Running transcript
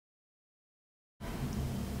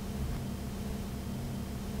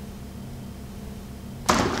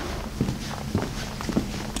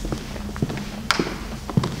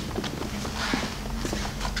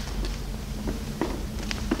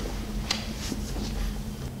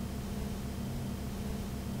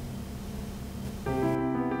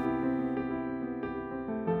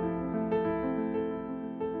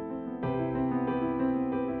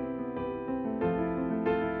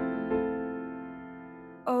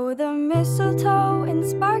Oh, the mistletoe and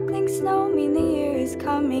sparkling snow mean the year is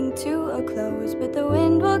coming to a close, but the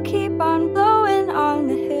wind will keep on blowing on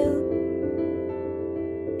the hill.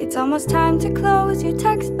 It's almost time to close your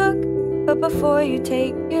textbook, but before you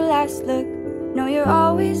take your last look, know you're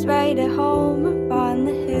always right at home up on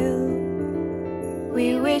the hill.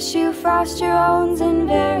 We wish you frost your owns and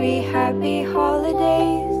very happy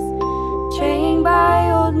holidays, straying by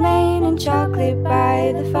Old Main and chocolate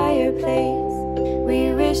by the fireplace.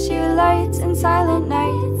 We wish you lights and silent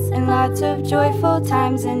nights and lots of joyful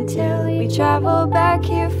times until we travel back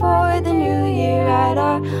here for the new year at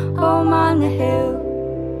our home on the hill.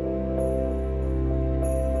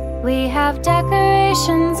 We have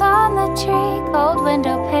decorations on the tree, gold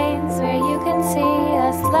window panes where you can see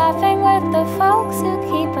us laughing with the folks who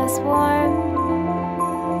keep us warm.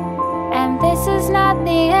 And this is not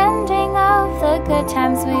the ending of the good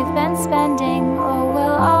times we've been spending. Oh,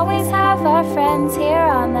 we'll always have our friends here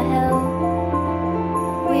on the hill.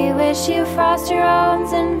 We wish you frost your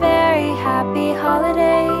owns and very happy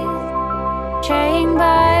holidays, straying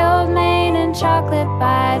by Old Main and chocolate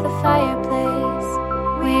by the fireplace.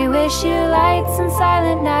 We wish you lights and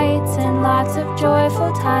silent nights and lots of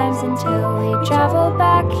joyful times until we travel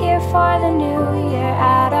back here for the new year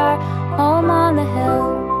at our home on the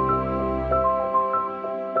hill.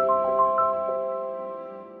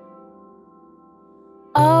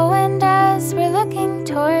 Oh, and as we're looking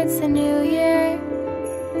towards the new year,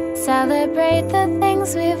 celebrate the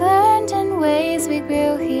things we've learned and ways we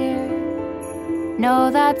grew here.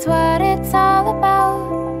 Know that's what it's all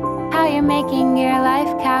about, how you're making your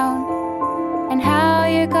life count, and how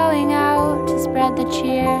you're going out to spread the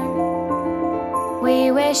cheer.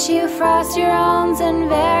 We wish you frost your owns and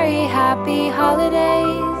very happy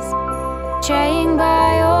holidays, straying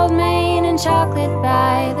by Old Main and chocolate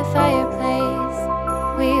by the fireplace.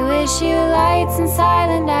 We wish you lights and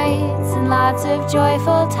silent nights and lots of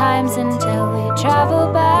joyful times until we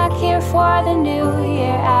travel back here for the new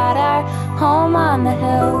year at our home on the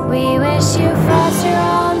hill. We wish you frost your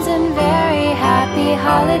owns and very happy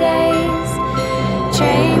holidays,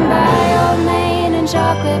 straying by Old Main and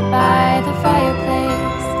chocolate by the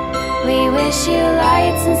fireplace. We wish you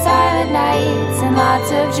lights and silent nights and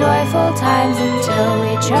lots of joyful times until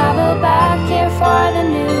we travel back here for the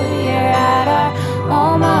new year at our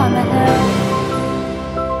home on the hill.